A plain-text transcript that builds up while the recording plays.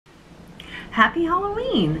Happy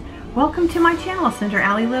Halloween! Welcome to my channel, Cinder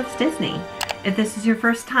Allie Loves Disney. If this is your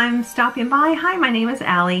first time stopping by, hi, my name is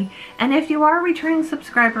Allie, and if you are a returning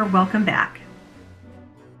subscriber, welcome back.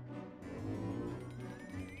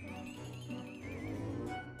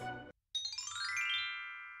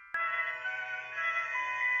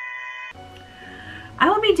 I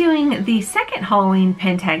will be doing the second Halloween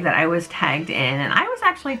pin tag that I was tagged in, and I was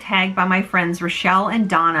actually tagged by my friends Rochelle and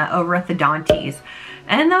Donna over at the Dawnties.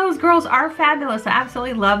 And those girls are fabulous. I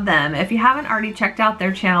absolutely love them. If you haven't already checked out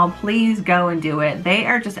their channel, please go and do it. They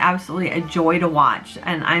are just absolutely a joy to watch,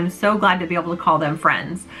 and I'm so glad to be able to call them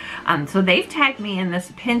friends. So they've tagged me in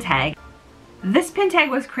this pin tag. This pin tag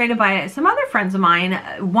was created by some other friends of mine,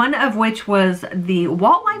 one of which was the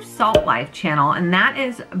WaltLifeSaltLife channel, and that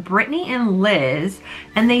is Brittany and Liz,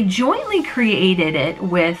 and they jointly created it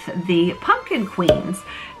with the Pumpkin Queens.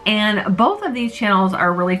 And both of these channels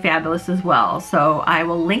are really fabulous as well. So I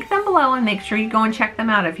will link them below and make sure you go and check them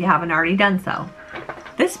out if you haven't already done so.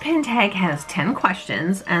 This pin tag has 10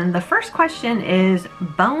 questions, and the first question is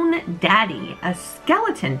Bone Daddy, a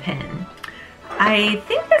skeleton pin. I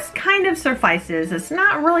think this kind of suffices. It's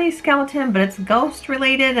not really skeleton, but it's ghost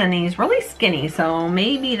related, and he's really skinny, so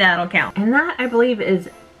maybe that'll count. And that, I believe, is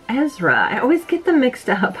Ezra. I always get them mixed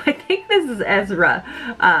up. I think this is Ezra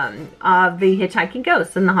of the Hitchhiking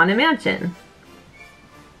Ghosts in the Haunted Mansion.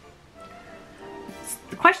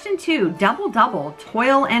 Question 2, Double Double,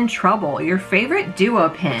 Toil and Trouble, your favorite duo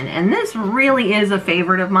pin. And this really is a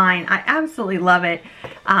favorite of mine. I absolutely love it.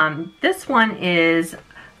 This one is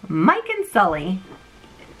Mike and Sully,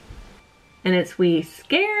 and it's We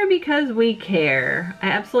Scare Because We Care. I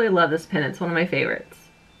absolutely love this pin. It's one of my favorites.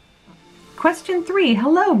 Question 3,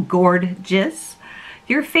 hello gorgeous,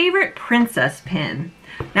 your favorite princess pin.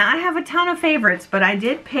 Now I have a ton of favorites, but I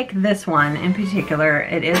did pick this one in particular.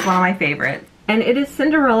 It is one of my favorites, and it is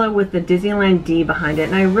Cinderella with the Disneyland D behind it,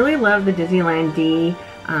 and I really love the Disneyland D.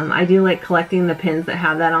 I do like collecting the pins that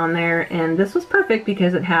have that on there, and this was perfect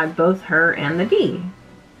because it had both her and the D.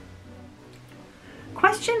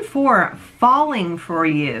 Question 4, Falling For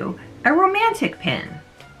You, a romantic pin.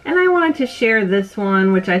 And I wanted to share this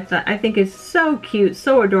one, which I think is so cute,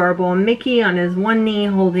 so adorable. Mickey on his one knee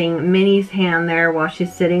holding Minnie's hand there while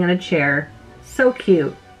she's sitting in a chair. So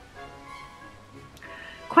cute.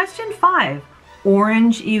 Question 5,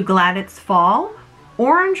 Orange You Glad It's Fall,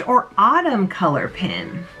 orange or autumn color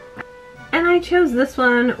pin. And I chose this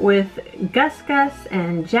one with Gus Gus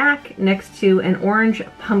and Jack next to an orange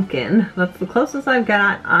pumpkin. That's the closest I've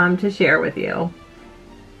got to share with you.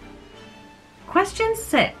 Question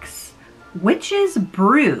 6, Witch's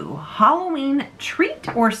Brew, Halloween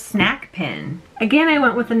treat or snack pin. Again, I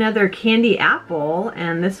went with another candy apple,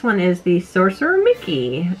 and this one is the Sorcerer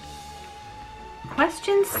Mickey.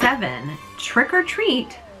 Question 7, Trick or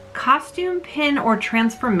Treat, costume pin or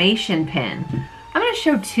transformation pin. I'm going to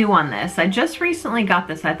show 2 on this. I just recently got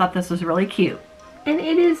this. I thought this was really cute. And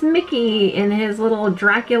it is Mickey in his little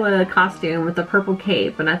Dracula costume with the purple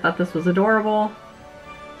cape, and I thought this was adorable.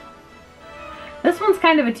 This one's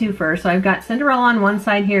kind of a twofer, so I've got Cinderella on one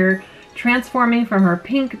side here, transforming from her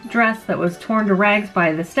pink dress that was torn to rags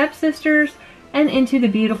by the stepsisters, and into the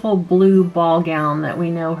beautiful blue ball gown that we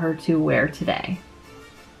know her to wear today.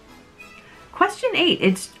 Question 8,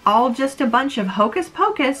 it's all just a bunch of Hocus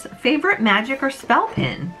Pocus, favorite magic or spell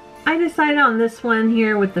pin. I decided on this one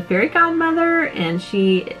here with the fairy godmother, and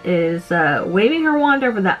she is waving her wand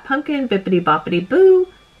over that pumpkin, bippity boppity boo,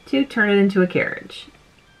 to turn it into a carriage.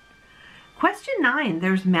 Question 9,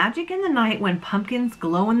 there's magic in the night when pumpkins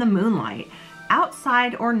glow in the moonlight,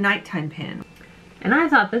 outside or nighttime pin. And I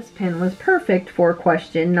thought this pin was perfect for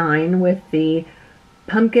question 9 with the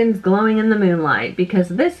pumpkins glowing in the moonlight, because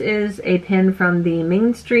this is a pin from the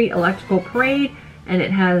Main Street Electrical Parade, and it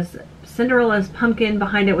has Cinderella's pumpkin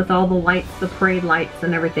behind it with all the lights, the parade lights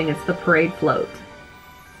and everything. It's the parade float.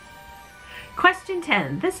 Question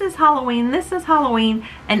 10, this is Halloween,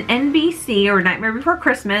 an NBC or Nightmare Before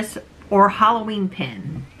Christmas or Halloween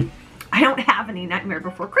pin. I don't have any Nightmare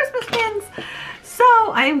Before Christmas pins, so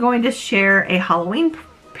I am going to share a Halloween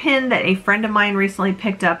pin that a friend of mine recently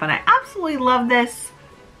picked up, and I absolutely love this.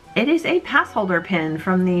 It is a pass holder pin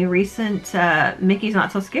from the recent Mickey's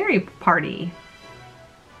Not So Scary party.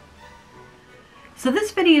 So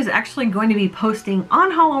this video is actually going to be posting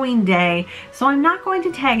on Halloween day, so I'm not going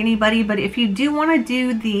to tag anybody, but if you do want to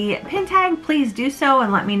do the pin tag, please do so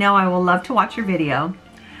and let me know. I will love to watch your video.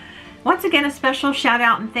 Once again, a special shout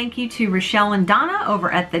out and thank you to Rochelle and Donna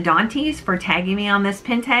over at the Dawnties for tagging me on this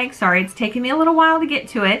pin tag. Sorry it's taken me a little while to get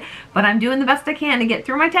to it, but I'm doing the best I can to get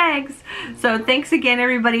through my tags. So thanks again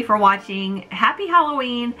everybody for watching. Happy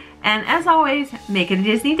Halloween, and as always, make it a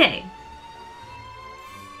Disney day.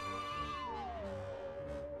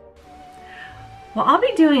 Well, I'll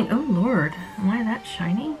be doing, oh Lord, am I that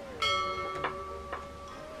shiny?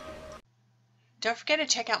 Don't forget to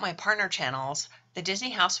check out my partner channels, The Disney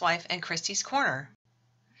Housewife and Christy's Corner.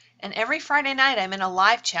 And every Friday night I'm in a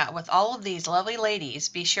live chat with all of these lovely ladies.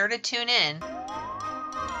 Be sure to tune in.